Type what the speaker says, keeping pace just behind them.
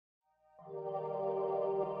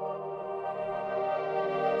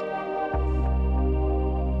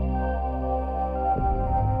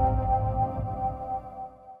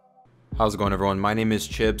How's it going, everyone? My name is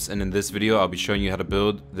Chips, and in this video I'll be showing you how to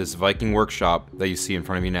build this Viking workshop that you see in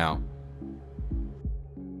front of you now.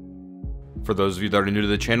 For those of you that are new to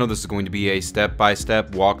the channel, this is going to be a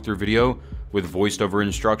step-by-step walkthrough video with voiced over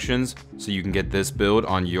instructions so you can get this build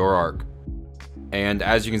on your arc. And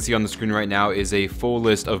as you can see on the screen right now is a full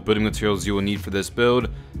list of building materials you will need for this build,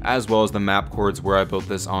 as well as the map chords where I built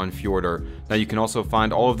this on Fjordur. Now you can also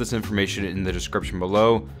find all of this information in the description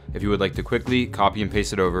below if you would like to quickly copy and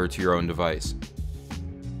paste it over to your own device.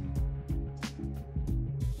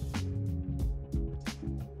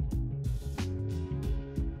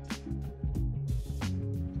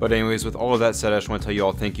 But anyways, with all of that said, I just want to tell you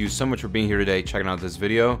all thank you so much for being here today, checking out this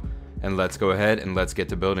video, and let's go ahead and let's get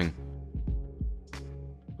to building.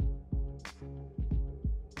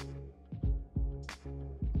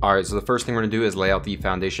 Alright, so the first thing we're going to do is lay out the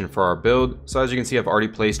foundation for our build. So as you can see, I've already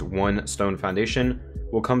placed one stone foundation.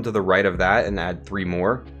 We'll come to the right of that and add 3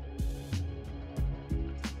 more.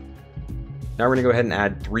 Now we're going to go ahead and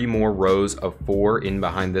add 3 more rows of 4 in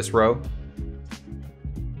behind this row.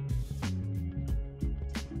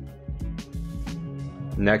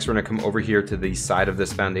 Next, we're going to come over here to the side of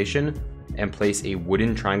this foundation and place a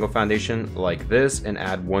wooden triangle foundation like this and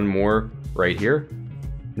add 1 more right here.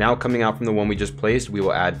 Now coming out from the one we just placed, we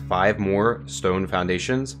will add 5 more stone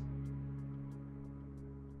foundations.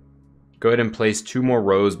 Go ahead and place 2 more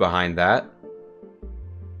rows behind that.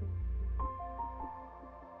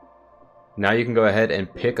 Now you can go ahead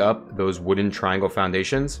and pick up those wooden triangle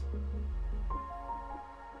foundations.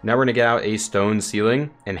 Now we're going to get out a stone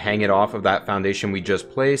ceiling and hang it off of that foundation we just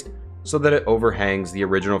placed so that it overhangs the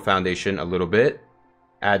original foundation a little bit.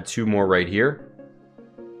 Add 2 more right here.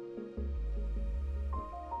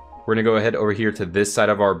 We're going to go ahead over here to this side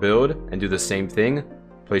of our build and do the same thing.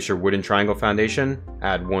 Place your wooden triangle foundation,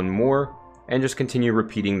 add 1 more, and just continue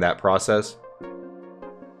repeating that process.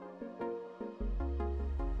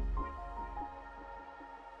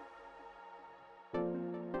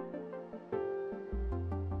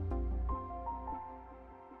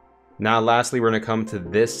 Now lastly, we're going to come to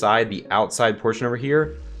this side, the outside portion over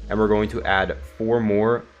here, and we're going to add 4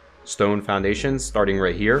 more stone foundations starting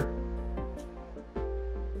right here.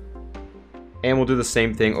 And we'll do the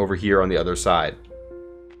same thing over here on the other side.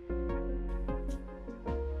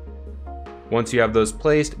 Once you have those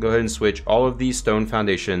placed, go ahead and switch all of these stone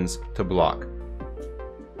foundations to block.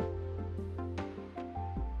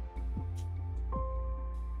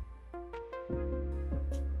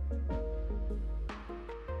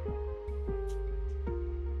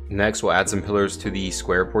 Next, we'll add some pillars to the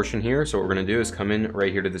square portion here. So what we're going to do is come in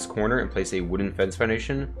right here to this corner and place a wooden fence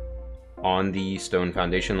foundation on the stone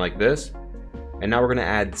foundation like this. And now we're going to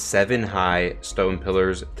add 7 high stone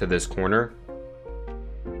pillars to this corner.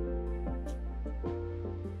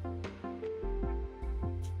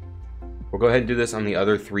 We'll go ahead and do this on the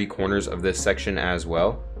other 3 corners of this section as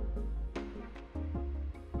well.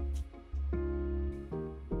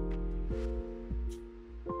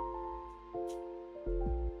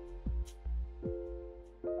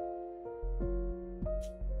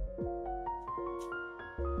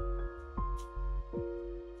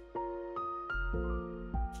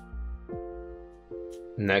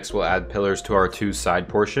 Next, we'll add pillars to our 2 side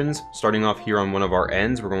portions. Starting off here on one of our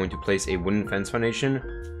ends, we're going to place a wooden fence foundation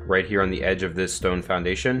right here on the edge of this stone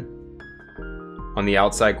foundation. On the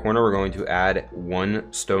outside corner, we're going to add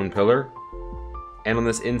 1 stone pillar. And on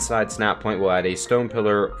this inside snap point, we'll add a stone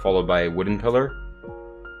pillar followed by a wooden pillar.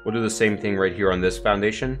 We'll do the same thing right here on this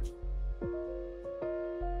foundation.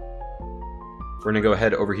 We're going to go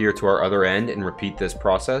ahead over here to our other end and repeat this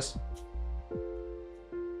process.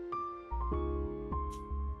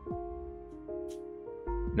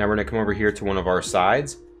 Now we're going to come over here to one of our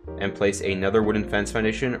sides and place another wooden fence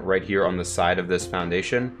foundation right here on the side of this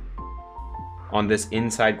foundation. On this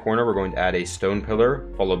inside corner, we're going to add a stone pillar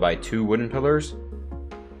followed by 2 wooden pillars.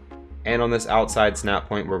 And on this outside snap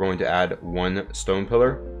point, we're going to add 1 stone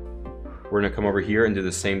pillar. We're going to come over here and do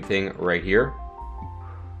the same thing right here.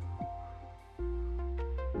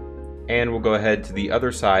 And we'll go ahead to the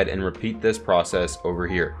other side and repeat this process over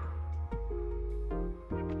here.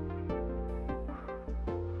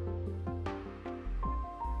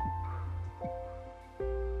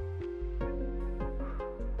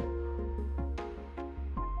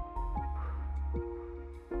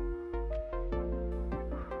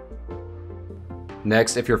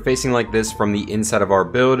 Next, if you're facing like this from the inside of our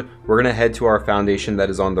build, we're going to head to our foundation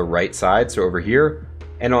that is on the right side, so over here.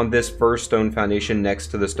 And on this first stone foundation next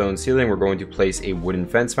to the stone ceiling, we're going to place a wooden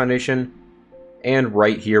fence foundation. And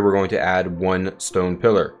right here, we're going to add 1 stone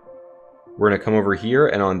pillar. We're going to come over here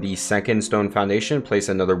and on the second stone foundation, place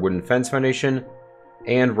another wooden fence foundation.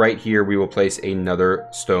 And right here we will place another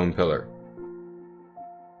stone pillar.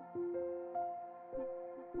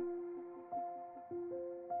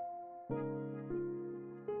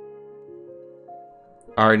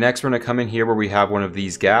 Alright, next we're going to come in here where we have one of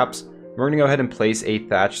these gaps. We're going to go ahead and place a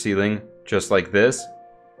thatch ceiling just like this.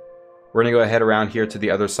 We're going to go ahead around here to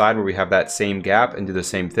the other side where we have that same gap and do the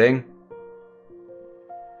same thing.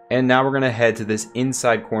 And now we're going to head to this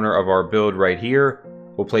inside corner of our build right here.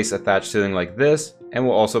 We'll place a thatch ceiling like this, and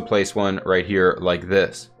we'll also place one right here like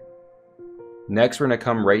this. Next, we're going to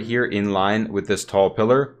come right here in line with this tall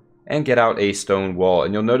pillar and get out a stone wall.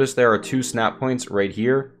 And you'll notice there are two snap points right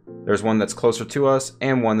here. There's one that's closer to us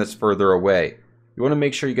and one that's further away. You want to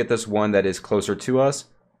make sure you get this one that is closer to us.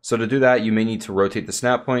 So to do that, you may need to rotate the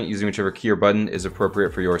snap point using whichever key or button is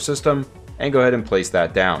appropriate for your system, and go ahead and place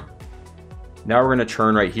that down. Now we're going to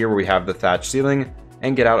turn right here where we have the thatch ceiling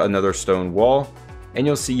and get out another stone wall, and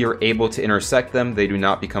you'll see you're able to intersect them. They do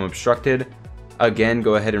not become obstructed. Again,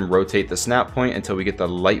 go ahead and rotate the snap point until we get the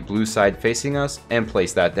light blue side facing us and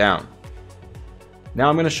place that down. Now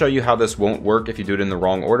I'm going to show you how this won't work if you do it in the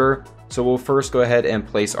wrong order. So we'll first go ahead and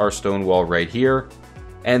place our stone wall right here,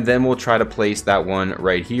 and then we'll try to place that one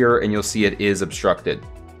right here, and you'll see it is obstructed.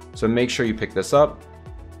 So make sure you pick this up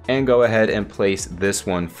and go ahead and place this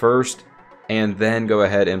one first, and then go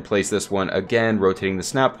ahead and place this one again, rotating the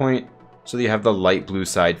snap point so that you have the light blue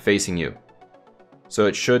side facing you. So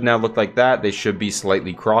it should now look like that. They should be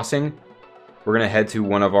slightly crossing. We're going to head to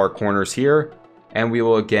one of our corners here, and we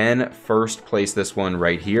will again first place this one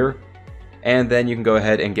right here, and then you can go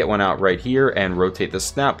ahead and get one out right here and rotate the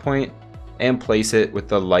snap point and place it with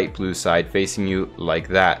the light blue side facing you like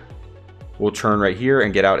that. We'll turn right here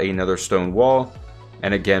and get out another stone wall,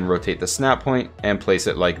 and again rotate the snap point and place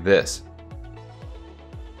it like this.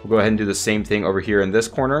 We'll go ahead and do the same thing over here in this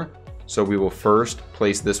corner. So we will first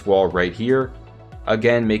place this wall right here,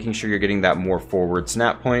 again making sure you're getting that more forward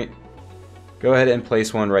snap point. Go ahead and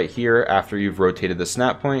place one right here after you've rotated the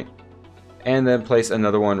snap point, and then place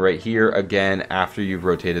another one right here again after you've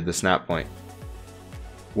rotated the snap point.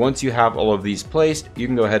 Once you have all of these placed, you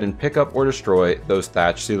can go ahead and pick up or destroy those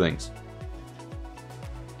thatch ceilings.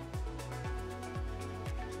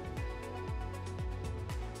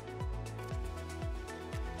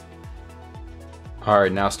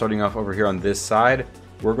 Alright, now starting off over here on this side,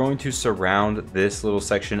 we're going to surround this little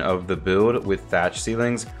section of the build with thatch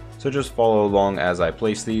ceilings. So just follow along as I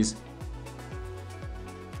place these.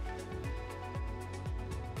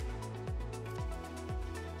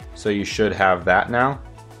 So you should have that now.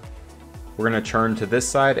 We're going to turn to this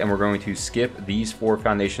side and we're going to skip these 4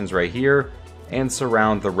 foundations right here and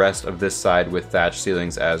surround the rest of this side with thatch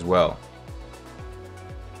ceilings as well.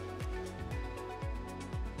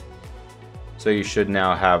 So you should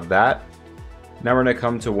now have that. Now we're going to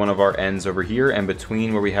come to one of our ends over here, and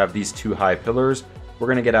between where we have these 2 high pillars, we're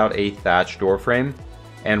going to get out a thatch door frame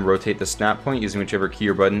and rotate the snap point using whichever key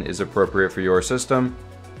or button is appropriate for your system,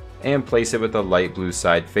 and place it with the light blue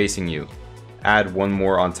side facing you. Add one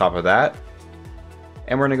more on top of that,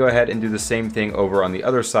 and we're going to go ahead and do the same thing over on the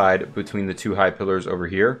other side between the 2 high pillars over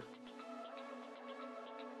here.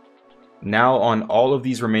 Now on all of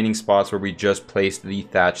these remaining spots where we just placed the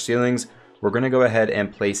thatch ceilings, we're going to go ahead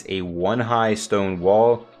and place a 1 high stone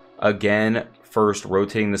wall, again first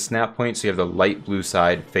rotating the snap point so you have the light blue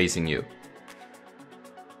side facing you.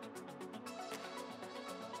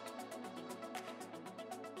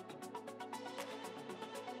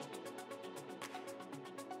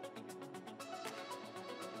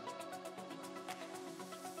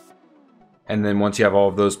 And then once you have all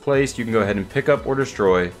of those placed, you can go ahead and pick up or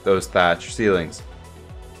destroy those thatch ceilings.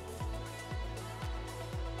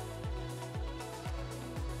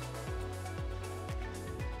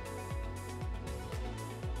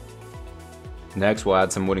 Next, we'll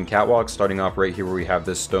add some wooden catwalks, starting off right here where we have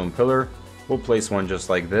this stone pillar. We'll place one just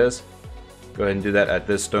like this. Go ahead and do that at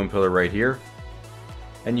this stone pillar right here.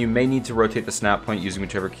 And you may need to rotate the snap point using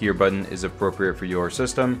whichever key or button is appropriate for your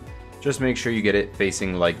system. Just make sure you get it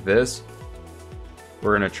facing like this.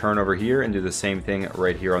 We're going to turn over here and do the same thing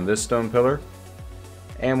right here on this stone pillar.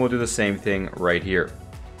 And we'll do the same thing right here.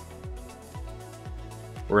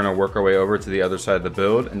 We're going to work our way over to the other side of the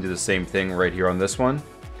build and do the same thing right here on this one,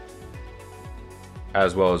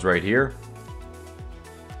 as well as right here.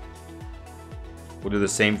 We'll do the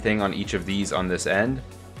same thing on each of these on this end.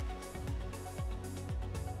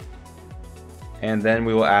 And then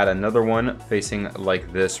we will add another one facing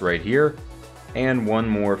like this right here, and one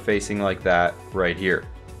more facing like that right here.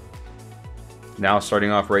 Now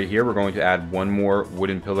starting off right here, we're going to add one more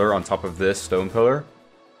wooden pillar on top of this stone pillar.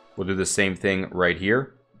 We'll do the same thing right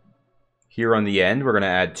here. Here on the end, we're going to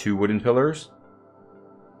add 2 wooden pillars.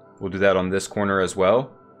 We'll do that on this corner as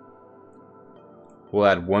well. We'll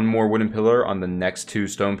add one more wooden pillar on the next two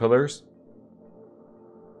stone pillars.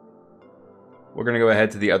 We're going to go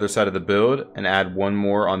ahead to the other side of the build and add one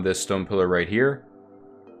more on this stone pillar right here,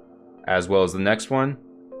 as well as the next one.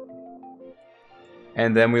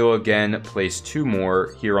 And then we will again place two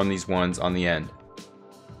more here on these ones on the end.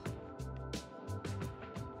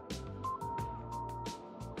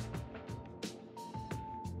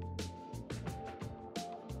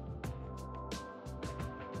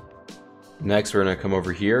 Next, we're going to come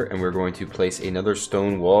over here and we're going to place another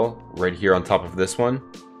stone wall right here on top of this one.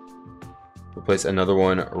 We'll place another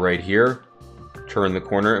one right here, turn the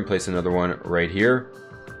corner and place another one right here,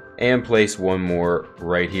 and place one more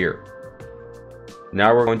right here.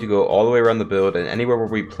 Now we're going to go all the way around the build, and anywhere where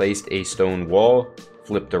we placed a stone wall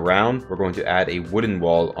flipped around, we're going to add a wooden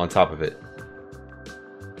wall on top of it.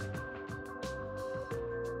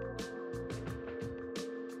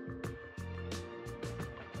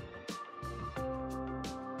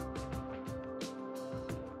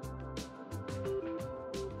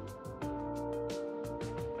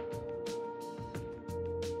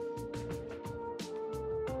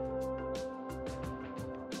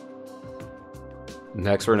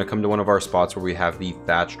 Next, we're going to come to one of our spots where we have the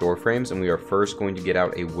thatch door frames, and we are first going to get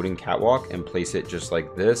out a wooden catwalk and place it just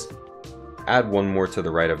like this. Add one more to the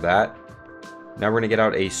right of that. Now we're going to get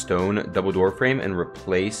out a stone double door frame and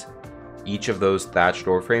replace each of those thatch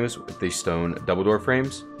door frames with the stone double door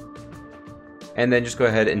frames. And then just go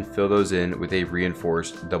ahead and fill those in with a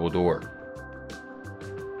reinforced double door.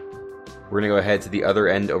 We're going to go ahead to the other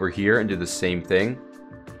end over here and do the same thing.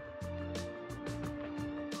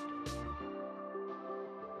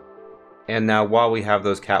 And now while we have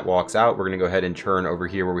those catwalks out, we're going to go ahead and turn over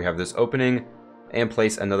here where we have this opening and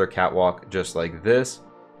place another catwalk just like this,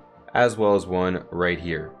 as well as one right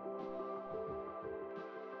here.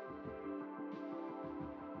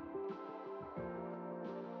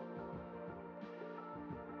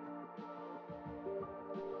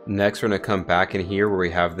 Next, we're going to come back in here where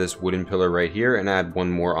we have this wooden pillar right here and add one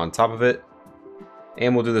more on top of it.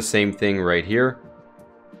 And we'll do the same thing right here.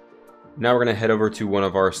 Now we're going to head over to one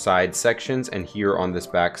of our side sections, and here on this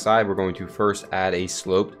back side we're going to first add a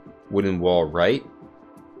sloped wooden wall right,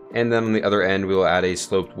 and then on the other end we will add a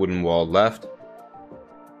sloped wooden wall left.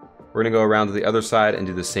 We're going to go around to the other side and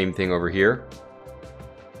do the same thing over here.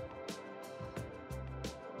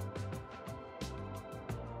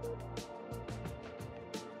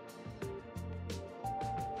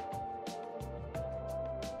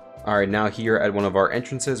 Alright, now here at one of our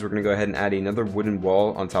entrances, we're going to go ahead and add another wooden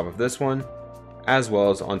wall on top of this one, as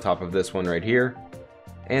well as on top of this one right here.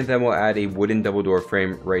 And then we'll add a wooden double door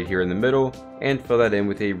frame right here in the middle, and fill that in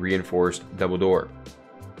with a reinforced double door.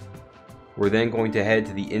 We're then going to head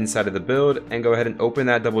to the inside of the build and go ahead and open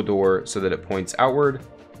that double door so that it points outward.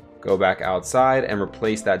 Go back outside and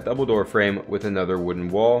replace that double door frame with another wooden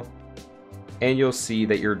wall, and you'll see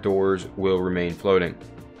that your doors will remain floating.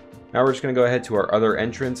 Now we're just going to go ahead to our other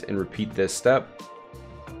entrance and repeat this step.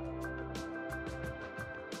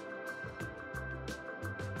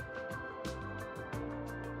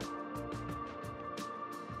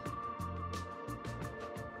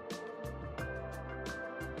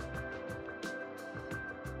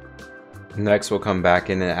 Next, we'll come back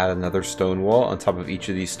in and add another stone wall on top of each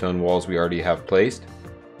of these stone walls we already have placed.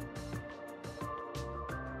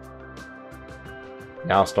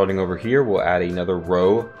 Now starting over here, we'll add another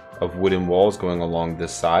row of wooden walls going along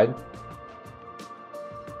this side.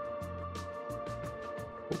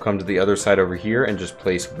 We'll come to the other side over here and just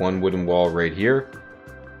place one wooden wall right here,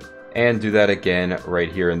 and do that again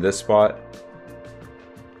right here in this spot.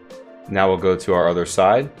 Now we'll go to our other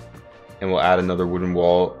side and we'll add another wooden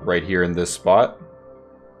wall right here in this spot.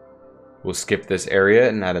 We'll skip this area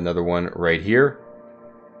and add another one right here.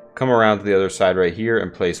 Come around to the other side right here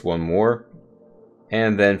and place one more,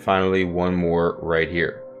 and then finally one more right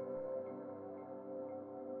here.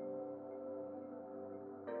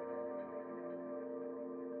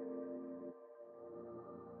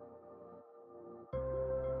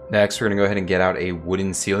 Next, we're going to go ahead and get out a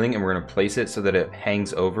wooden ceiling, and we're going to place it so that it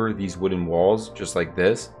hangs over these wooden walls just like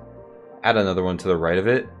this. Add another one to the right of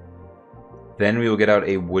it. Then we will get out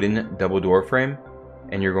a wooden double door frame,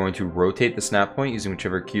 and you're going to rotate the snap point using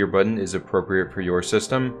whichever key or button is appropriate for your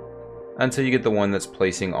system until you get the one that's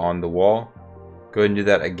placing on the wall. Go ahead and do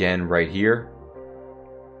that again right here.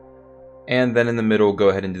 And then in the middle, go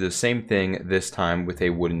ahead and do the same thing, this time with a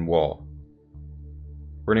wooden wall.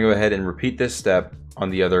 We're going to go ahead and repeat this step on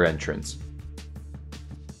the other entrance.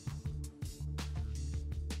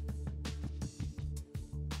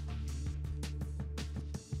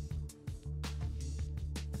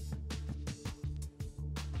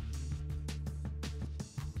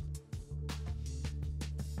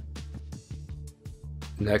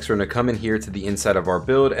 Next, we're going to come in here to the inside of our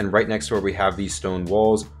build, and right next to where we have these stone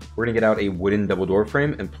walls, we're going to get out a wooden double door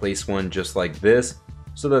frame and place one just like this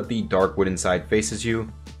so that the dark wooden side faces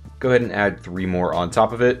you. Go ahead and add 3 more on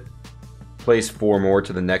top of it. Place 4 more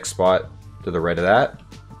to the next spot to the right of that.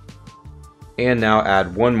 And now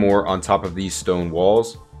add 1 more on top of these stone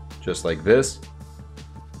walls, just like this.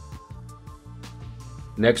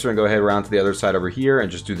 Next, we're going to go ahead around to the other side over here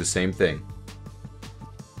and just do the same thing.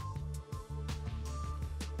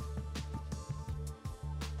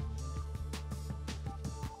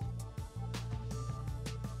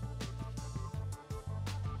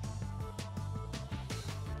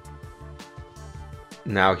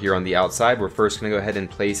 Now here on the outside, we're first going to go ahead and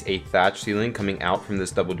place a thatch ceiling coming out from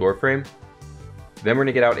this double door frame. Then we're going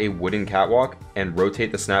to get out a wooden catwalk and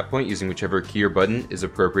rotate the snap point using whichever key or button is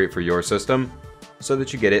appropriate for your system so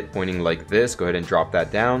that you get it pointing like this. Go ahead and drop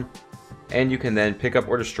that down, and you can then pick up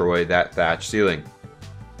or destroy that thatch ceiling.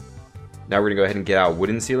 Now we're going to go ahead and get out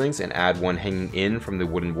wooden ceilings and add one hanging in from the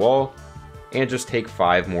wooden wall, and just take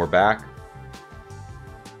 5 more back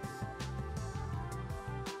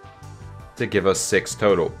to give us 6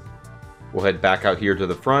 total. We'll head back out here to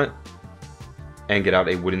the front and get out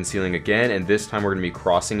a wooden ceiling again, and this time we're going to be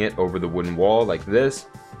crossing it over the wooden wall like this,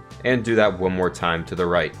 and do that 1 more time to the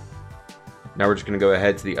right. Now we're just going to go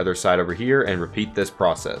ahead to the other side over here and repeat this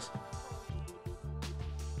process.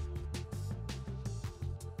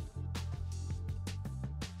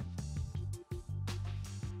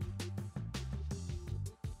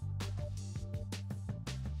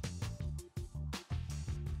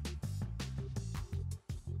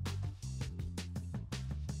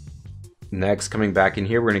 Next, coming back in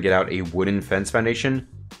here, we're going to get out a wooden fence foundation,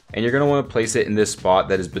 and you're going to want to place it in this spot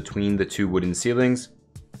that is between the 2 wooden ceilings.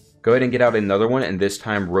 Go ahead and get out another one, and this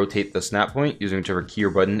time rotate the snap point using whichever key or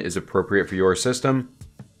button is appropriate for your system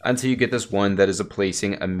until you get this one that is a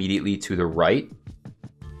placing immediately to the right.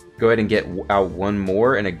 Go ahead and get out 1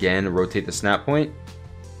 more, and again rotate the snap point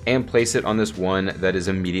and place it on this one that is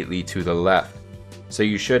immediately to the left. So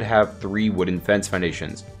you should have 3 wooden fence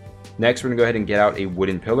foundations. Next, we're going to go ahead and get out a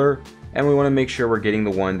wooden pillar, and we want to make sure we're getting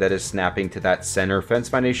the one that is snapping to that center fence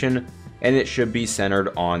foundation, and it should be centered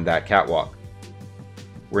on that catwalk.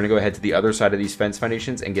 We're going to go ahead to the other side of these fence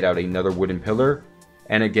foundations and get out another wooden pillar,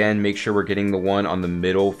 and again make sure we're getting the one on the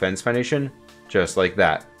middle fence foundation, just like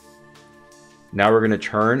that. Now we're going to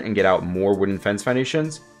turn and get out more wooden fence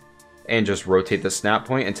foundations, and just rotate the snap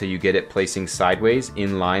point until you get it placing sideways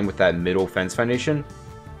in line with that middle fence foundation,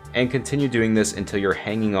 and continue doing this until you're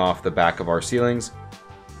hanging off the back of our ceilings.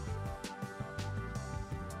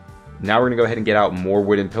 Now we're going to go ahead and get out more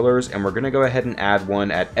wooden pillars, and we're going to go ahead and add one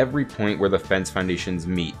at every point where the fence foundations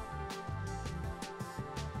meet.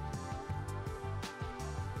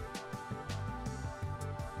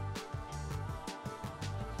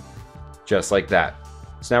 Just like that.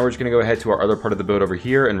 So now we're just going to go ahead to our other part of the build over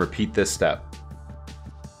here and repeat this step.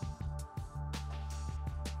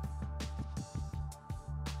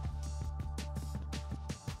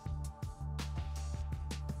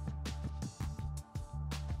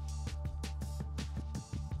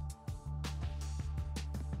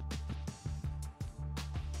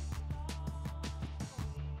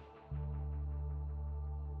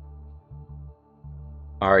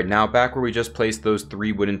 Alright, now back where we just placed those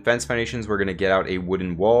 3 wooden fence foundations, we're going to get out a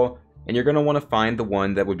wooden wall, and you're going to want to find the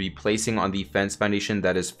one that would be placing on the fence foundation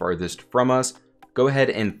that is farthest from us. Go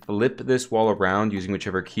ahead and flip this wall around using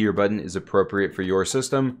whichever key or button is appropriate for your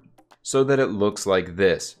system so that it looks like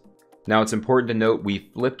this. Now it's important to note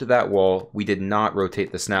we flipped that wall, we did not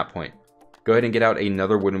rotate the snap point. Go ahead and get out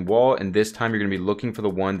another wooden wall, and this time you're going to be looking for the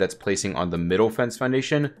one that's placing on the middle fence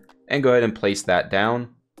foundation, and go ahead and place that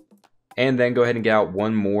down. And then go ahead and get out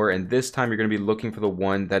 1 more, and this time you're going to be looking for the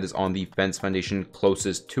one that is on the fence foundation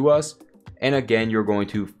closest to us. And again, you're going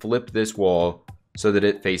to flip this wall so that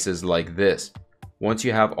it faces like this. Once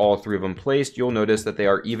you have all 3 of them placed, you'll notice that they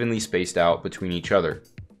are evenly spaced out between each other.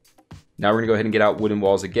 Now we're going to go ahead and get out wooden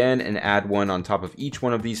walls again and add one on top of each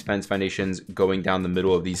one of these fence foundations going down the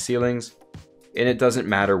middle of these ceilings. And it doesn't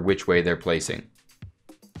matter which way they're placing.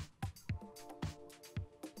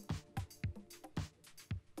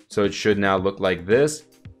 So it should now look like this.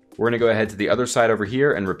 We're going to go ahead to the other side over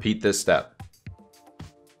here and repeat this step.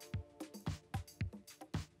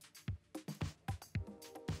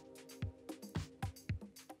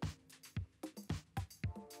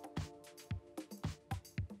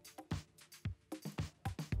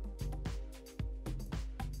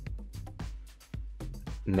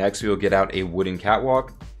 Next, we will get out a wooden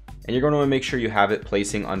catwalk, and you're going to want to make sure you have it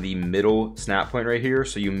placing on the middle snap point right here.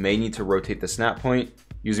 So you may need to rotate the snap point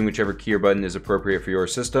using whichever key or button is appropriate for your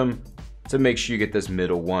system to make sure you get this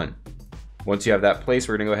middle one. Once you have that placed,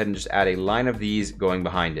 we're going to go ahead and just add a line of these going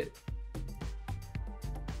behind it.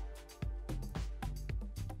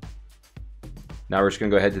 Now we're just going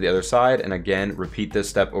to go ahead to the other side and again repeat this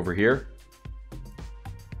step over here.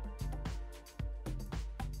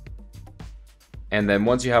 And then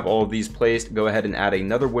once you have all of these placed, go ahead and add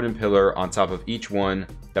another wooden pillar on top of each one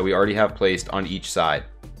that we already have placed on each side.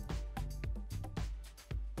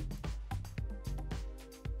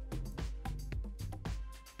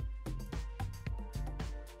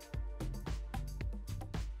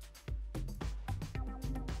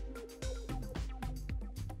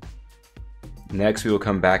 Next, we will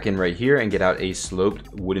come back in right here and get out a sloped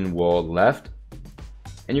wooden wall left.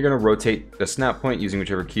 And you're going to rotate the snap point using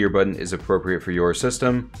whichever key or button is appropriate for your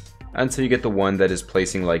system until you get the one that is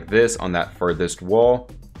placing like this on that furthest wall.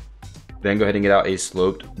 Then go ahead and get out a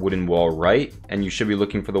sloped wooden wall right, and you should be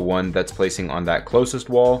looking for the one that's placing on that closest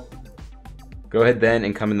wall. Go ahead then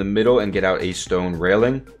and come in the middle and get out a stone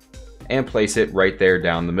railing and place it right there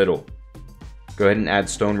down the middle. Go ahead and add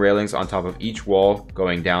stone railings on top of each wall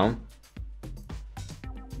going down.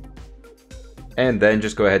 And then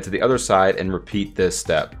just go ahead to the other side and repeat this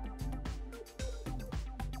step.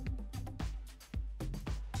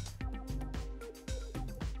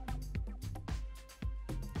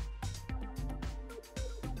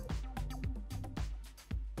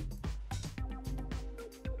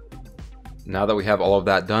 Now that we have all of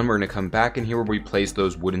that done, we're going to come back in here where we place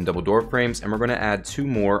those wooden double door frames, and we're going to add 2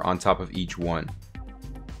 more on top of each one.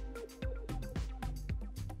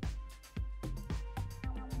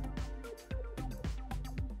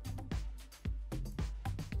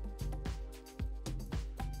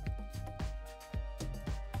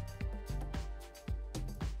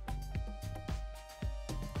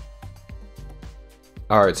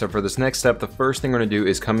 Alright, so for this next step, the first thing we're going to do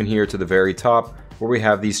is come in here to the very top where we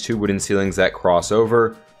have these 2 wooden ceilings that cross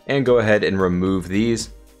over, and go ahead and remove these.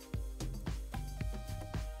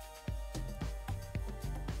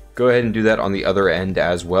 Go ahead and do that on the other end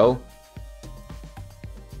as well.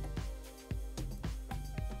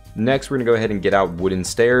 Next, we're going to go ahead and get out wooden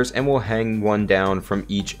stairs, and we'll hang one down from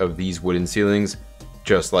each of these wooden ceilings,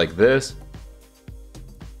 just like this.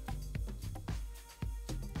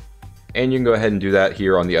 And you can go ahead and do that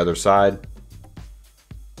here on the other side.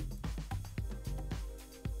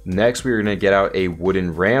 Next, we're going to get out a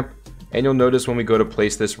wooden ramp, and you'll notice when we go to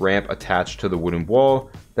place this ramp attached to the wooden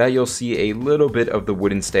wall that you'll see a little bit of the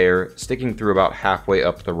wooden stair sticking through about halfway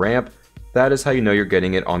up the ramp. That is how you know you're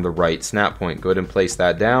getting it on the right snap point. Go ahead and place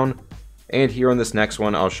that down. And here on this next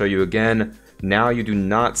one, I'll show you again. Now you do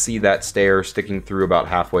not see that stair sticking through about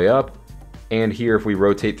halfway up. And here, if we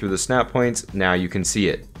rotate through the snap points, now you can see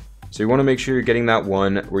it. So you want to make sure you're getting that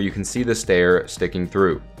one where you can see the stair sticking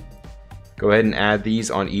through. Go ahead and add these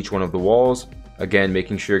on each one of the walls. Again,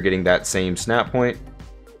 making sure you're getting that same snap point.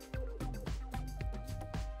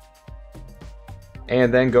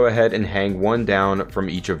 And then go ahead and hang one down from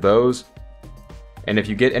each of those. And if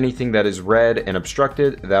you get anything that is red and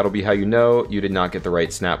obstructed, that'll be how you know you did not get the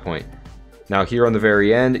right snap point. Now here on the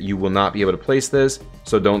very end, you will not be able to place this,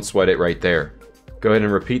 so don't sweat it right there. Go ahead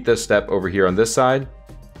and repeat this step over here on this side.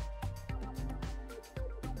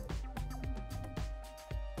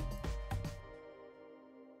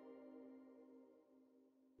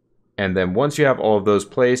 And then once you have all of those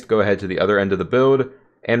placed, go ahead to the other end of the build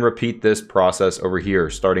and repeat this process over here,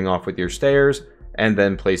 starting off with your stairs and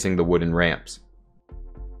then placing the wooden ramps.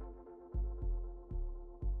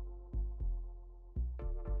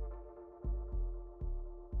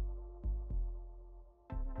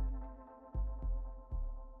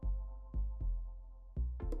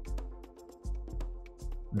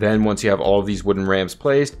 Then once you have all of these wooden ramps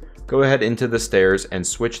placed, go ahead into the stairs and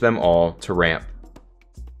switch them all to ramp.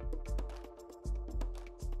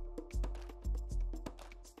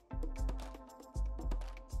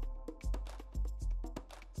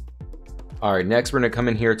 Alright, next we're going to come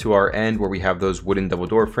in here to our end where we have those wooden double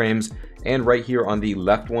door frames, and right here on the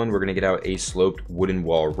left one we're going to get out a sloped wooden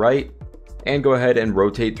wall right, and go ahead and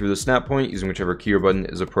rotate through the snap point using whichever key or button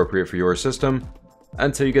is appropriate for your system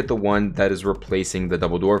until you get the one that is replacing the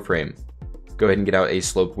double door frame. Go ahead and get out a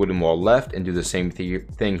sloped wooden wall left and do the same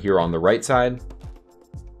thing here on the right side.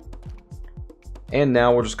 And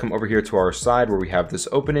now we'll just come over here to our side where we have this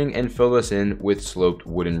opening and fill this in with sloped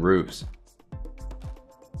wooden roofs.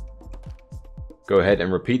 Go ahead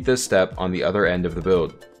and repeat this step on the other end of the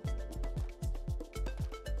build.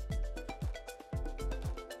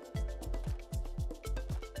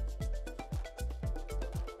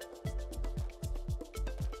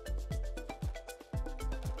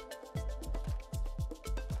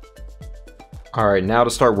 Alright, now to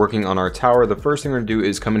start working on our tower, the first thing we're going to do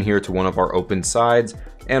is come in here to one of our open sides,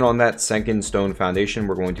 and on that second stone foundation,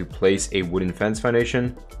 we're going to place a wooden fence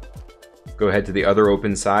foundation. Go ahead to the other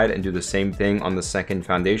open side and do the same thing on the second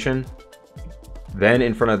foundation. Then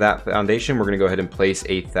in front of that foundation, we're going to go ahead and place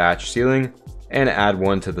a thatch ceiling and add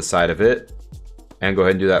one to the side of it. And go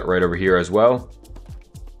ahead and do that right over here as well.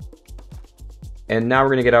 And now we're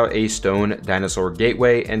going to get out a stone dinosaur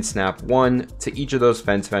gateway and snap one to each of those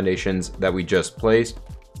fence foundations that we just placed.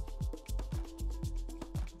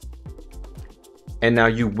 And now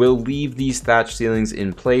you will leave these thatch ceilings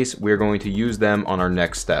in place. We're going to use them on our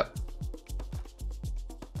next step.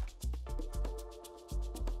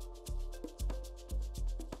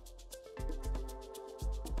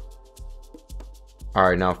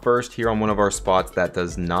 Alright, now first here on one of our spots that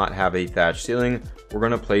does not have a thatch ceiling, we're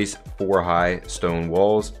going to place 4 high stone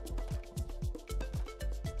walls.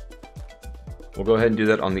 We'll go ahead and do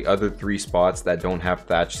that on the other 3 spots that don't have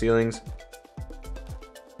thatch ceilings.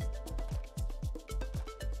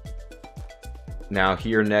 Now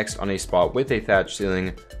here next on a spot with a thatch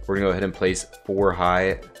ceiling, we're going to go ahead and place 4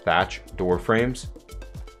 high thatch door frames.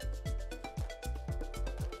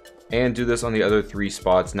 And do this on the other 3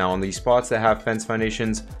 spots. Now on these spots that have fence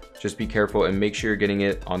foundations, just be careful and make sure you're getting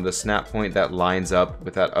it on the snap point that lines up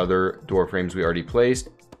with that other door frames we already placed,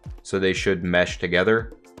 so they should mesh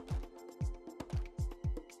together.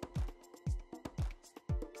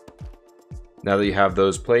 Now that you have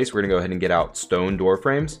those placed, we're going to go ahead and get out stone door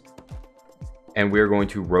frames, and we're going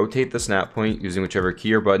to rotate the snap point using whichever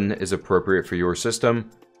key or button is appropriate for your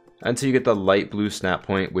system until you get the light blue snap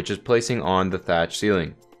point, which is placing on the thatch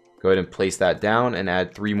ceiling. Go ahead and place that down and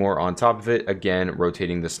add 3 more on top of it, again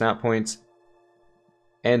rotating the snap points,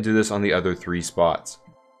 and do this on the other 3 spots.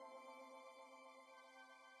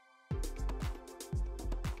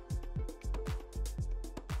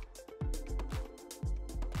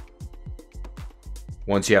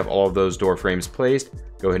 Once you have all of those door frames placed,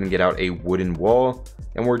 go ahead and get out a wooden wall,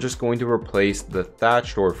 and we're just going to replace the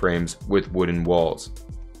thatch door frames with wooden walls.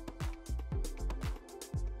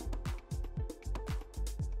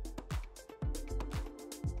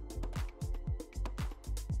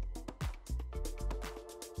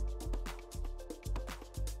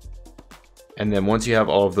 And then once you have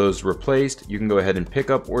all of those replaced, you can go ahead and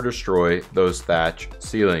pick up or destroy those thatch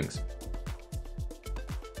ceilings.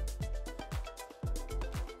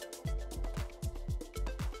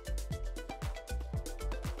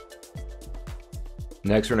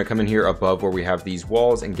 Next, we're going to come in here above where we have these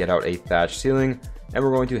walls and get out a thatch ceiling, and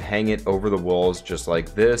we're going to hang it over the walls just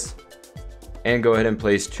like this, and go ahead and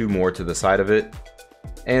place 2 more to the side of it,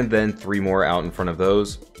 and then 3 more out in front of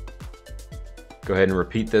those. Go ahead and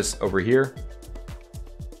repeat this over here.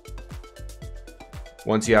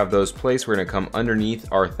 Once you have those placed, we're going to come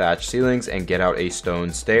underneath our thatch ceilings and get out a stone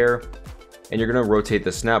stair. And you're going to rotate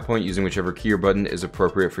the snap point using whichever key or button is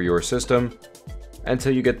appropriate for your system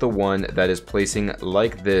until you get the one that is placing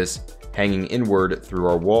like this, hanging inward through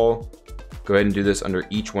our wall. Go ahead and do this under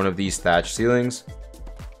each one of these thatch ceilings.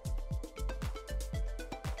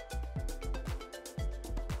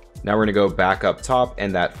 Now we're going to go back up top,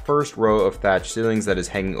 and that first row of thatch ceilings that is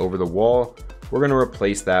hanging over the wall, we're going to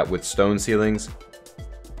replace that with stone ceilings.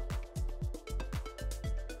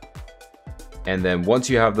 And then once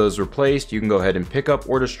you have those replaced, you can go ahead and pick up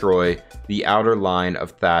or destroy the outer line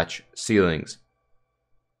of thatch ceilings.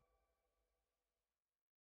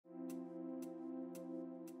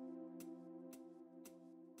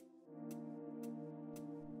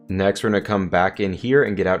 Next, we're going to come back in here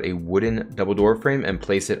and get out a wooden double door frame and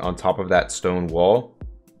place it on top of that stone wall.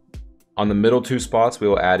 On the middle 2 spots, we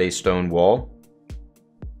will add a stone wall.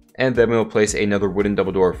 And then we'll place another wooden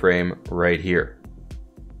double door frame right here.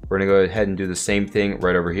 We're going to go ahead and do the same thing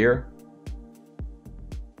right over here.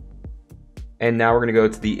 And now we're going to go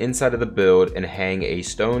to the inside of the build and hang a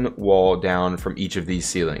stone wall down from each of these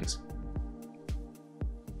ceilings.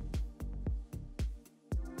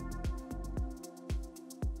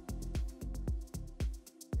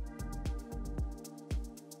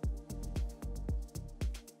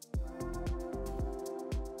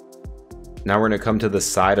 Now we're going to come to the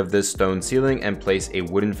side of this stone ceiling and place a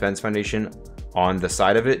wooden fence foundation on the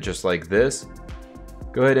side of it, just like this.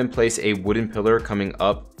 Go ahead and place a wooden pillar coming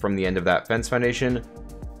up from the end of that fence foundation,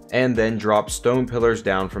 and then drop stone pillars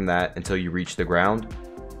down from that until you reach the ground.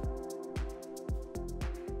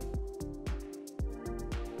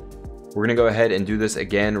 We're going to go ahead and do this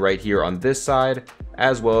again right here on this side,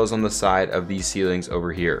 as well as on the side of these ceilings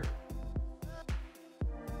over here.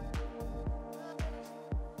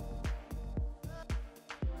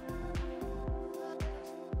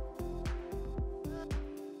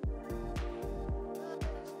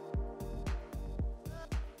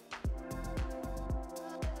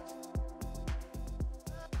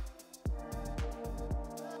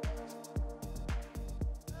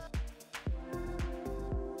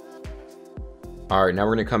 Alright, now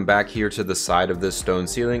we're going to come back here to the side of this stone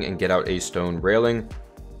ceiling and get out a stone railing.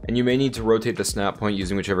 And you may need to rotate the snap point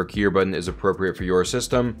using whichever key or button is appropriate for your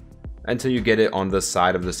system until you get it on the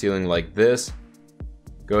side of the ceiling like this.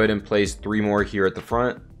 Go ahead and place 3 more here at the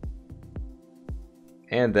front.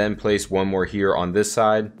 And then place 1 more here on this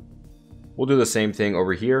side. We'll do the same thing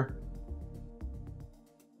over here.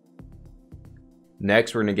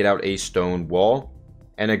 Next, we're going to get out a stone wall.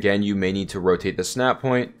 And again, you may need to rotate the snap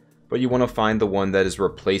point, but you want to find the one that is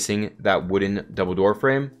replacing that wooden double door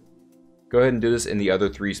frame. Go ahead and do this in the other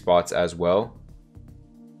 3 spots as well.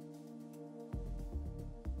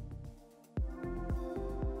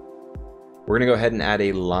 We're going to go ahead and add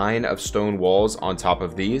a line of stone walls on top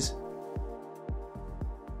of these.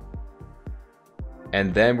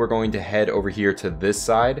 And then we're going to head over here to this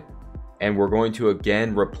side. And we're going to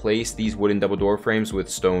again replace these wooden double door frames with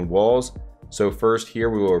stone walls. So first here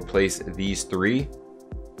we will replace these 3.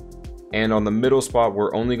 And on the middle spot,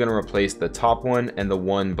 we're only going to replace the top one and the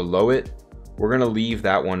one below it. We're going to leave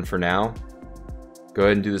that one for now. Go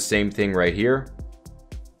ahead and do the same thing right here.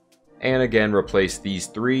 And again, replace these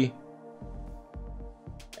 3.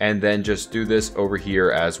 And then just do this over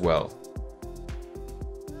here as well.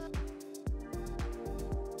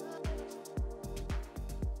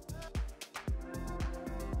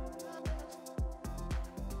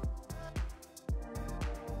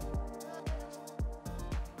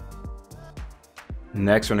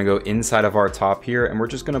 Next, we're going to go inside of our top here, and we're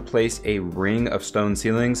just going to place a ring of stone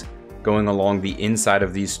ceilings going along the inside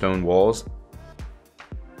of these stone walls.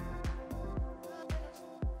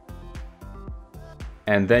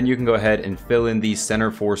 And then you can go ahead and fill in these center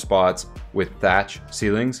 4 spots with thatch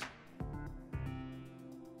ceilings.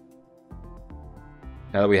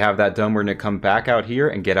 Now that we have that done, we're going to come back out here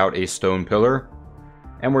and get out a stone pillar.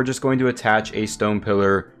 And we're just going to attach a stone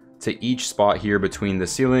pillar to each spot here between the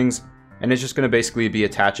ceilings. And it's just going to basically be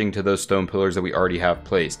attaching to those stone pillars that we already have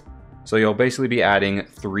placed. So you'll basically be adding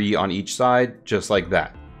 3 on each side, just like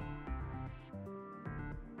that.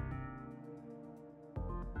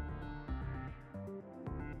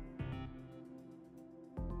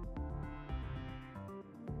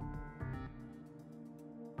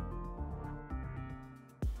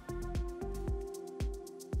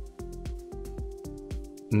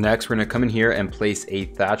 Next, we're going to come in here and place a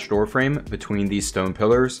thatch door frame between these stone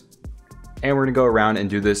pillars. And we're going to go around and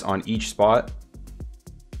do this on each spot.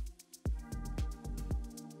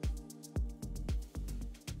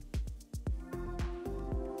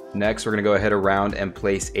 Next, we're going to go ahead around and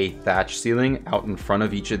place a thatch ceiling out in front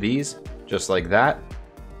of each of these, just like that.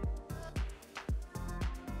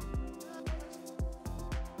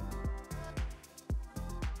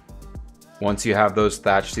 Once you have those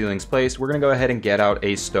thatch ceilings placed, we're going to go ahead and get out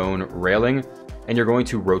a stone railing. And you're going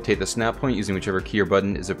to rotate the snap point using whichever key or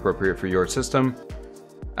button is appropriate for your system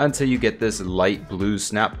until you get this light blue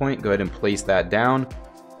snap point. Go ahead and place that down,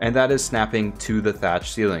 and that is snapping to the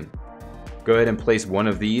thatch ceiling. Go ahead and place 1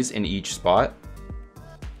 of these in each spot.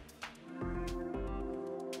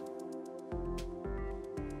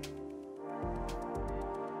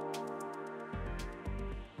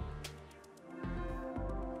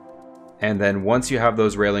 And then once you have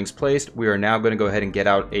those railings placed, we are now going to go ahead and get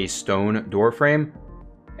out a stone door frame.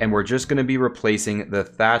 And we're just going to be replacing the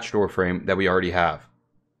thatch door frame that we already have.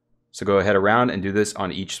 So go ahead around and do this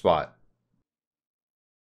on each spot.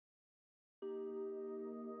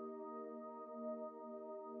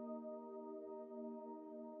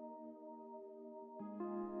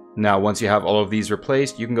 Now, once you have all of these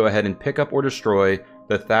replaced, you can go ahead and pick up or destroy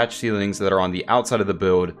the thatch ceilings that are on the outside of the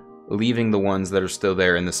build, leaving the ones that are still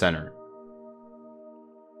there in the center.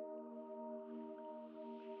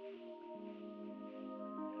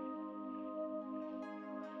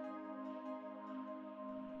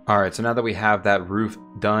 Alright, so now that we have that roof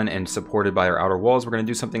done and supported by our outer walls, we're going to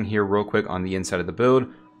do something here real quick on the inside of the build.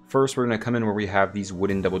 First, we're going to come in where we have these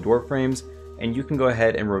wooden double door frames, and you can go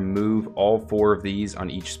ahead and remove all 4 of these on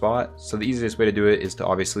each spot. So the easiest way to do it is to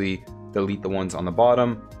obviously delete the ones on the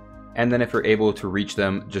bottom, and then if you're able to reach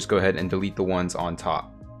them, just go ahead and delete the ones on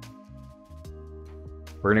top.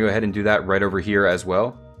 We're going to go ahead and do that right over here as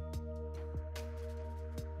well.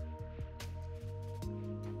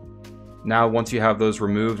 Now, once you have those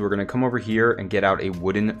removed, we're going to come over here and get out a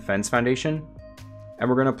wooden fence foundation. And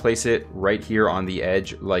we're going to place it right here on the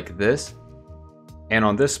edge like this. And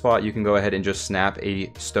on this spot, you can go ahead and just snap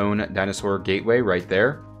a stone dinosaur gateway right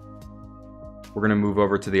there. We're going to move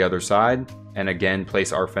over to the other side and again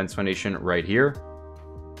place our fence foundation right here.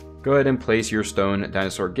 Go ahead and place your stone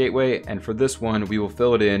dinosaur gateway, and for this one, we will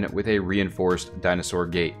fill it in with a reinforced dinosaur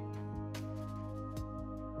gate.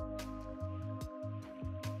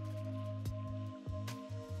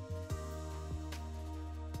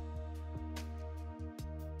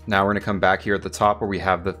 Now we're going to come back here at the top where we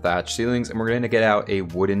have the thatch ceilings, and we're going to get out a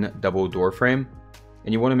wooden double door frame.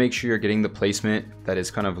 And you want to make sure you're getting the placement that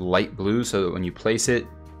is kind of light blue so that when you place it,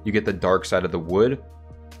 you get the dark side of the wood.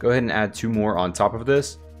 Go ahead and add 2 more on top of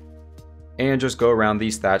this. And just go around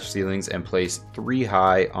these thatch ceilings and place 3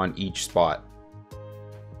 high on each spot.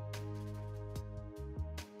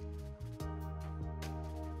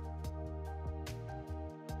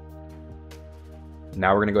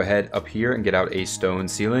 Now we're going to go ahead up here and get out a stone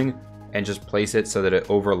ceiling and just place it so that it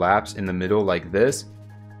overlaps in the middle like this.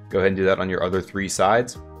 Go ahead and do that on your other 3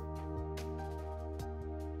 sides.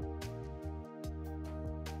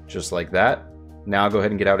 Just like that. Now go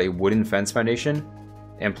ahead and get out a wooden fence foundation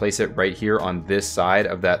and place it right here on this side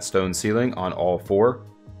of that stone ceiling on all 4.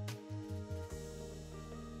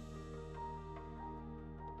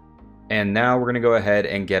 And now we're going to go ahead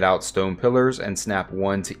and get out stone pillars and snap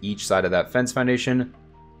 1 to each side of that fence foundation,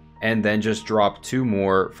 and then just drop 2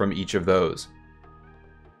 more from each of those.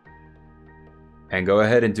 And go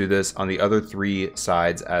ahead and do this on the other 3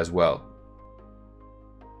 sides as well.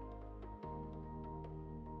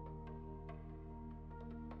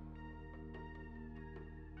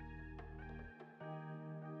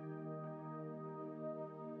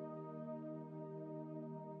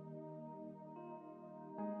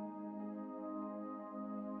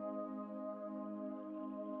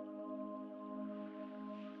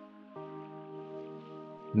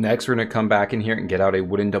 Next, we're going to come back in here and get out a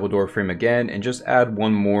wooden double door frame again and just add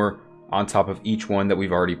 1 more on top of each one that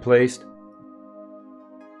we've already placed.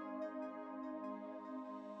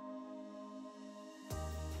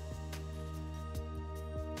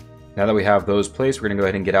 Now that we have those placed, we're going to go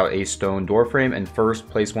ahead and get out a stone door frame and first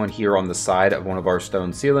place one here on the side of one of our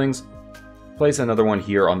stone ceilings. Place another one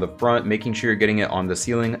here on the front, making sure you're getting it on the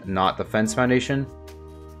ceiling, not the fence foundation.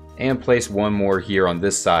 And place 1 more here on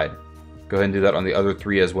this side. Go ahead and do that on the other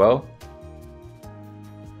 3 as well.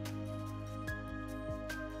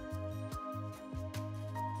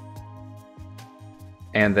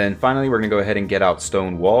 And then finally, we're going to go ahead and get out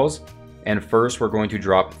stone walls. And first, we're going to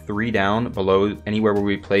drop 3 down below anywhere where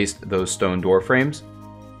we placed those stone door frames.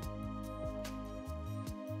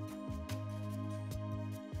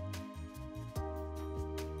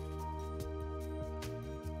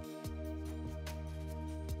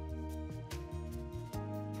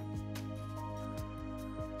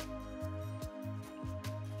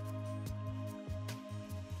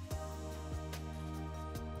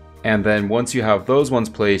 And then once you have those ones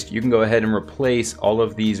placed, you can go ahead and replace all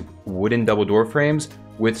of these wooden double door frames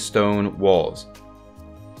with stone walls.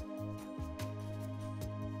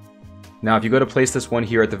 Now if you go to place this one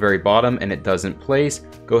here at the very bottom and it doesn't place,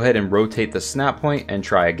 go ahead and rotate the snap point and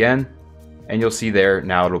try again, and you'll see there,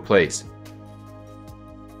 now it'll place.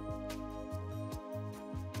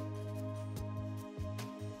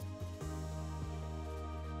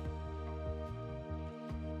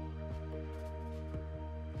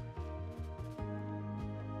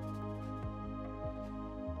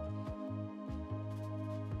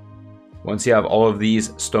 Once you have all of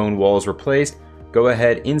these stone walls replaced, go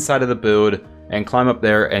ahead inside of the build and climb up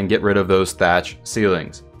there and get rid of those thatch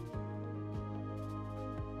ceilings.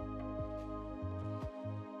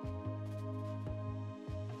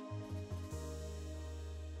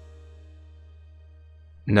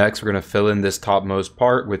 Next, we're going to fill in this topmost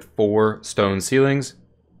part with 4 stone ceilings.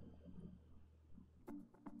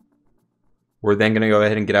 We're then going to go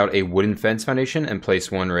ahead and get out a wooden fence foundation and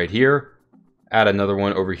place 1 right here. Add another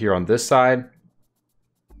one over here on this side.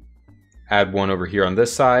 Add 1 over here on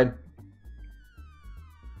this side.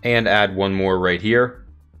 And add 1 more right here.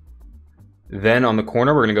 Then on the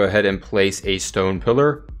corner, we're going to go ahead and place a stone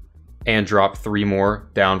pillar and drop 3 more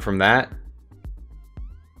down from that.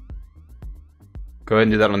 Go ahead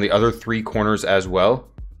and do that on the other 3 corners as well.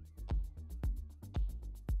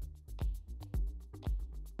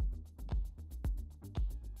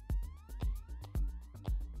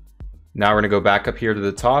 Now we're going to go back up here to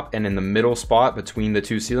the top, and in the middle spot between the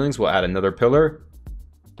 2 ceilings, we'll add another pillar,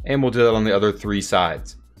 and we'll do that on the other 3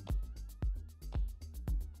 sides.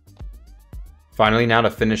 Finally, now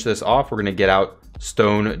to finish this off, we're going to get out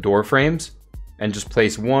stone door frames and just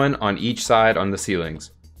place 1 on each side on the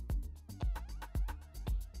ceilings.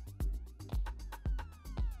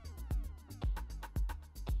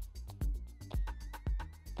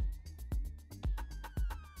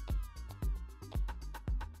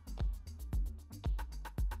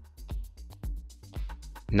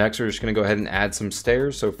 Next, we're just going to go ahead and add some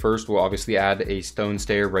stairs. So first, we'll obviously add a stone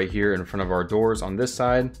stair right here in front of our doors on this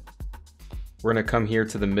side. We're going to come here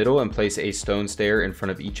to the middle and place a stone stair in front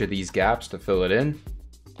of each of these gaps to fill it in.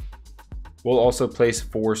 We'll also place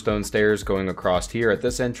 4 stone stairs going across here at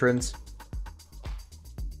this entrance.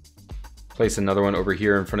 Place another one over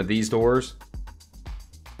here in front of these doors.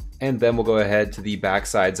 And then we'll go ahead to the back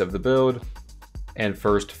sides of the build and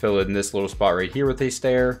first fill in this little spot right here with a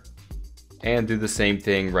stair and do the same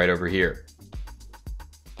thing right over here.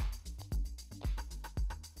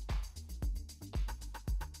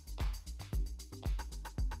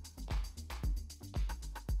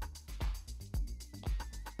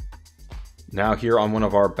 Now here on one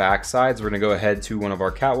of our back sides, we're going to go ahead to one of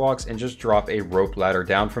our catwalks and just drop a rope ladder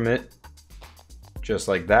down from it. Just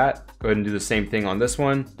like that. Go ahead and do the same thing on this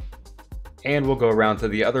one. And we'll go around to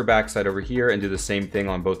the other back side over here and do the same thing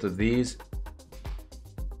on both of these.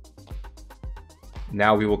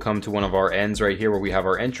 Now we will come to one of our ends right here where we have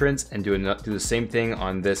our entrance and do the same thing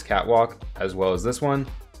on this catwalk as well as this one.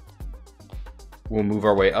 We'll move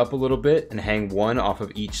our way up a little bit and hang one off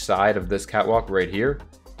of each side of this catwalk right here.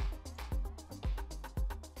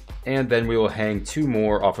 And then we will hang 2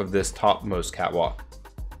 more off of this topmost catwalk.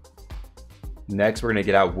 Next, we're going to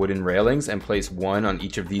get out wooden railings and place 1 on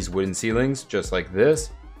each of these wooden ceilings, just like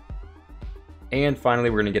this. And finally,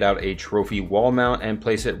 we're going to get out a trophy wall mount and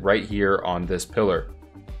place it right here on this pillar.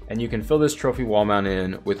 And you can fill this trophy wall mount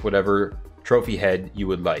in with whatever trophy head you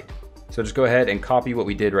would like. So just go ahead and copy what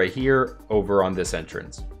we did right here over on this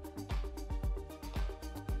entrance.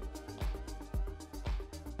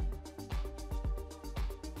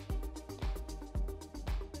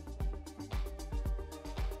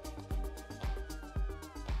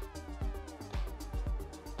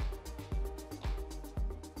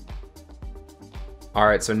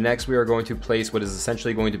 Alright, so next we are going to place what is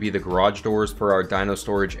essentially going to be the garage doors for our dino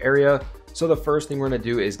storage area. So the first thing we're going to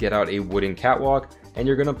do is get out a wooden catwalk, and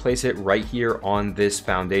you're going to place it right here on this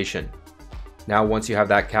foundation. Now once you have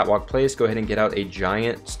that catwalk placed, go ahead and get out a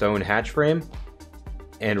giant stone hatch frame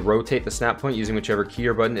and rotate the snap point using whichever key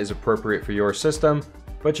or button is appropriate for your system.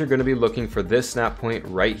 But you're going to be looking for this snap point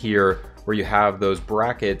right here where you have those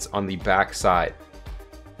brackets on the back side.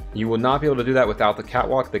 You will not be able to do that without the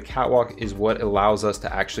catwalk. The catwalk is what allows us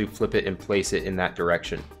to actually flip it and place it in that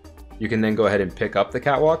direction. You can then go ahead and pick up the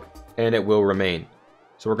catwalk and it will remain.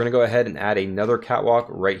 So we're going to go ahead and add another catwalk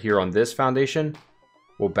right here on this foundation.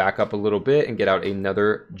 We'll back up a little bit and get out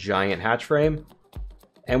another giant hatch frame.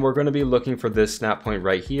 And we're going to be looking for this snap point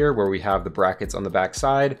right here where we have the brackets on the back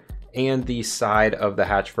side and the side of the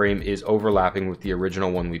hatch frame is overlapping with the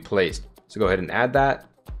original one we placed. So go ahead and add that.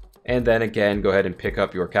 And then again, go ahead and pick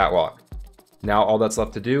up your catwalk. Now all that's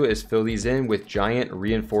left to do is fill these in with giant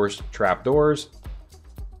reinforced trapdoors.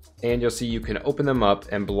 And you'll see you can open them up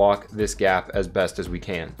and block this gap as best as we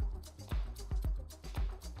can.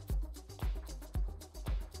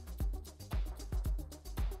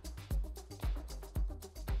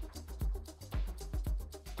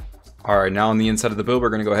 Alright, now on the inside of the build, we're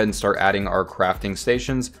going to go ahead and start adding our crafting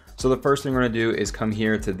stations. So the first thing we're going to do is come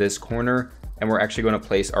here to this corner, and we're actually going to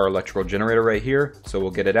place our electrical generator right here. So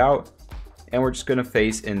we'll get it out, and we're just going to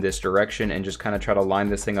face in this direction and just kind of try to line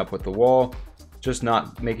this thing up with the wall, just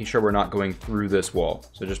not making sure we're not going through this wall.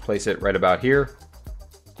 So just place it right about here.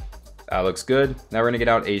 That looks good. Now we're going to get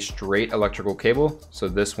out a straight electrical cable. So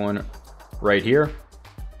this one right here,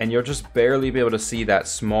 and you'll just barely be able to see that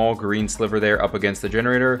small green sliver there up against the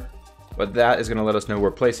generator, but that is going to let us know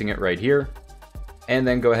we're placing it right here. And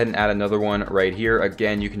then go ahead and add another one right here.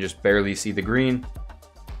 Again, you can just barely see the green.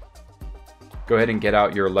 Go ahead and get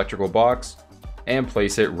out your electrical box and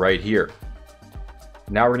place it right here.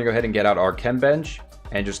 Now we're gonna go ahead and get out our chem bench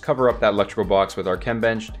and just cover up that electrical box with our chem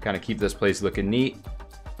bench to kind of keep this place looking neat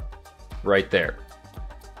right there.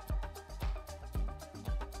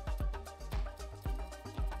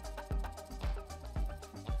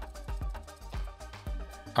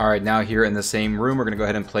 Alright, now here in the same room, we're going to go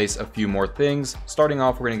ahead and place a few more things. Starting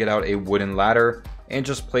off, we're going to get out a wooden ladder and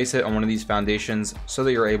just place it on one of these foundations so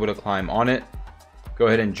that you're able to climb on it. Go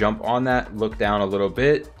ahead and jump on that, look down a little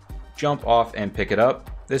bit, jump off and pick it up.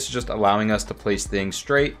 This is just allowing us to place things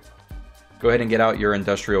straight. Go ahead and get out your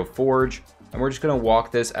industrial forge, and we're just going to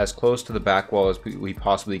walk this as close to the back wall as we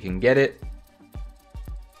possibly can get it.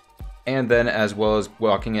 And then as well as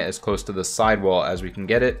walking it as close to the side wall as we can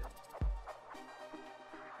get it.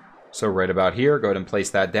 So right about here, go ahead and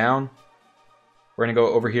place that down. We're going to go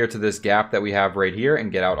over here to this gap that we have right here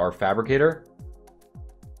and get out our fabricator.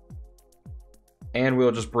 And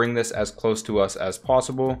we'll just bring this as close to us as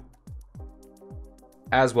possible,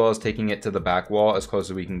 as well as taking it to the back wall as close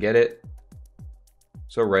as we can get it.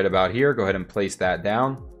 So right about here, go ahead and place that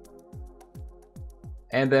down.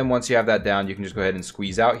 And then once you have that down, you can just go ahead and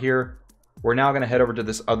squeeze out here. We're now going to head over to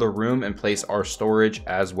this other room and place our storage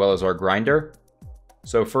as well as our grinder.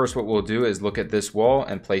 So first what we'll do is look at this wall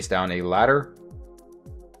and place down a ladder.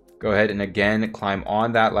 Go ahead and again climb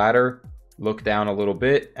on that ladder, look down a little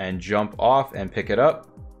bit and jump off and pick it up.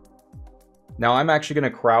 Now I'm actually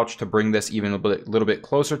going to crouch to bring this even a little bit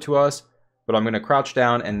closer to us, but I'm going to crouch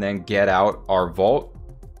down and then get out our vault.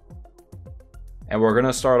 And we're going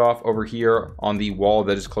to start off over here on the wall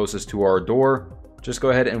that is closest to our door. Just go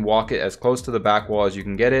ahead and walk it as close to the back wall as you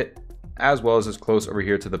can get it, as well as close over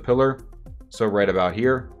here to the pillar. So right about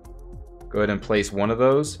here. Go ahead and place one of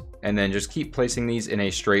those, and then just keep placing these in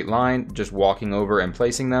a straight line, just walking over and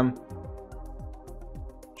placing them.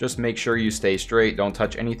 Just make sure you stay straight, don't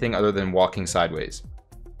touch anything other than walking sideways.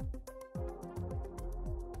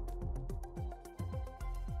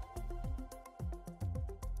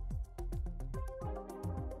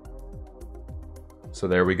 So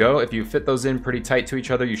there we go. If you fit those in pretty tight to each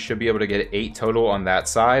other, you should be able to get 8 total on that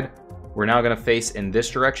side. We're now going to face in this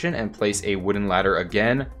direction and place a wooden ladder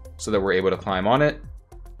again so that we're able to climb on it.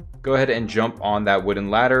 Go ahead and jump on that wooden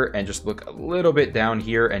ladder and just look a little bit down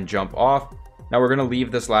here and jump off. Now we're going to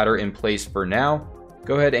leave this ladder in place for now.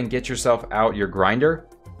 Go ahead and get yourself out your grinder.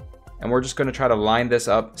 And we're just going to try to line this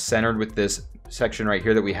up centered with this section right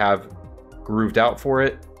here that we have grooved out for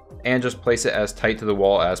it. And just place it as tight to the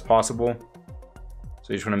wall as possible.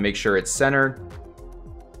 So you just want to make sure it's centered.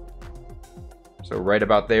 So right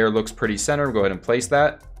about there looks pretty centered. Go ahead and place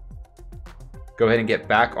that. Go ahead and get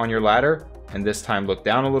back on your ladder. And this time look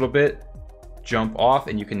down a little bit. Jump off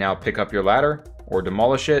and you can now pick up your ladder or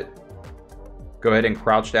demolish it. Go ahead and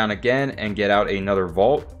crouch down again and get out another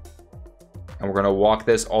vault. And we're going to walk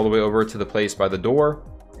this all the way over to the place by the door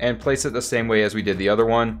and place it the same way as we did the other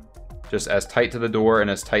one. Just as tight to the door and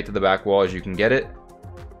as tight to the back wall as you can get it.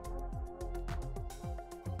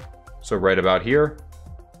 So right about here.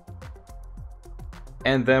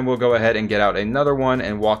 And then we'll go ahead and get out another one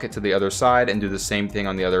and walk it to the other side and do the same thing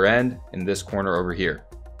on the other end in this corner over here.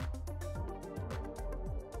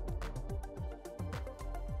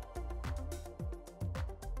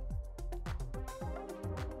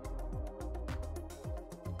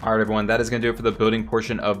 Alright everyone, that is going to do it for the building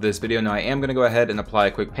portion of this video. Now I am going to go ahead and apply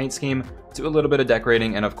a quick paint scheme, do a little bit of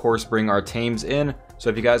decorating, and of course bring our tames in. So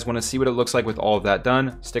if you guys want to see what it looks like with all of that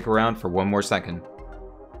done, stick around for one more second.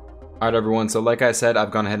 Alright everyone, so like I said, I've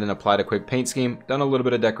gone ahead and applied a quick paint scheme, done a little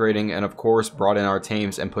bit of decorating, and of course brought in our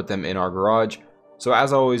tames and put them in our garage. So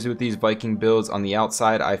as I always do with these Viking builds, on the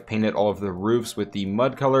outside I've painted all of the roofs with the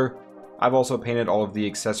mud color. I've also painted all of the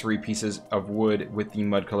accessory pieces of wood with the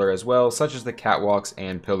mud color as well, such as the catwalks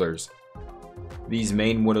and pillars. These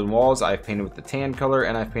main wooden walls I've painted with the tan color,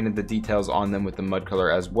 and I've painted the details on them with the mud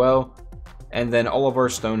color as well. And then all of our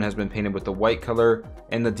stone has been painted with the white color,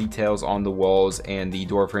 and the details on the walls and the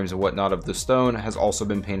door frames and whatnot of the stone has also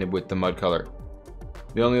been painted with the mud color.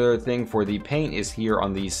 The only other thing for the paint is here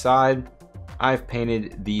on the side. I've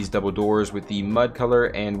painted these double doors with the mud color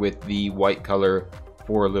and with the white color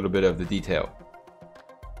for a little bit of the detail.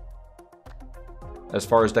 As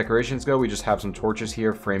far as decorations go, we just have some torches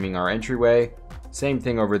here framing our entryway. Same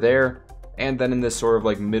thing over there. And then in this sort of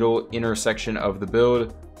like middle intersection of the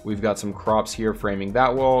build, we've got some crops here framing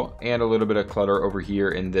that wall and a little bit of clutter over here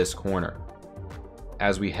in this corner.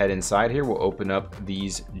 As we head inside here, we'll open up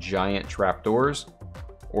these giant trapdoors,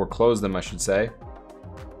 or close them I should say.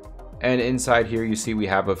 And inside here you see we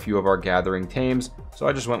have a few of our gathering tames, so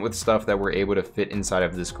I just went with stuff that we're able to fit inside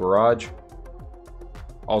of this garage.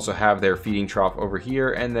 Also have their feeding trough over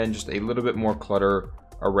here, and then just a little bit more clutter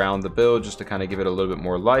around the build just to kind of give it a little bit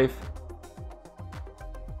more life.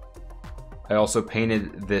 I also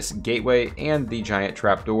painted this gateway and the giant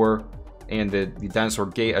trapdoor, and the dinosaur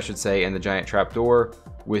gate I should say, and the giant trapdoor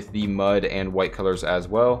with the mud and white colors as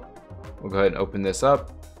well. We'll go ahead and open this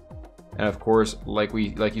up. And of course, like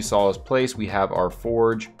you saw us place, we have our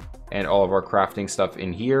forge and all of our crafting stuff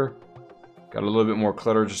in here. Got a little bit more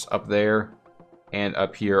clutter just up there and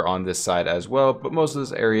up here on this side as well, but most of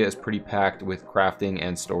this area is pretty packed with crafting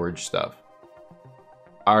and storage stuff.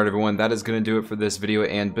 Alright everyone, that is going to do it for this video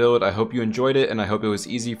and build. I hope you enjoyed it, and I hope it was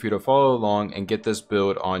easy for you to follow along and get this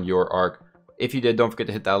build on your arc. If you did, don't forget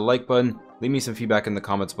to hit that like button, leave me some feedback in the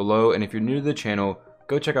comments below, and if you're new to the channel,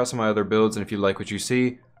 go check out some of my other builds, and if you like what you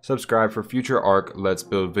see, subscribe for future Arc Let's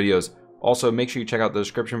Build videos. Also, make sure you check out the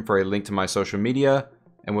description for a link to my social media.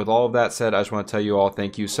 And with all of that said, I just want to tell you all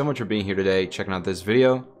thank you so much for being here today, checking out this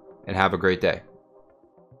video, and have a great day.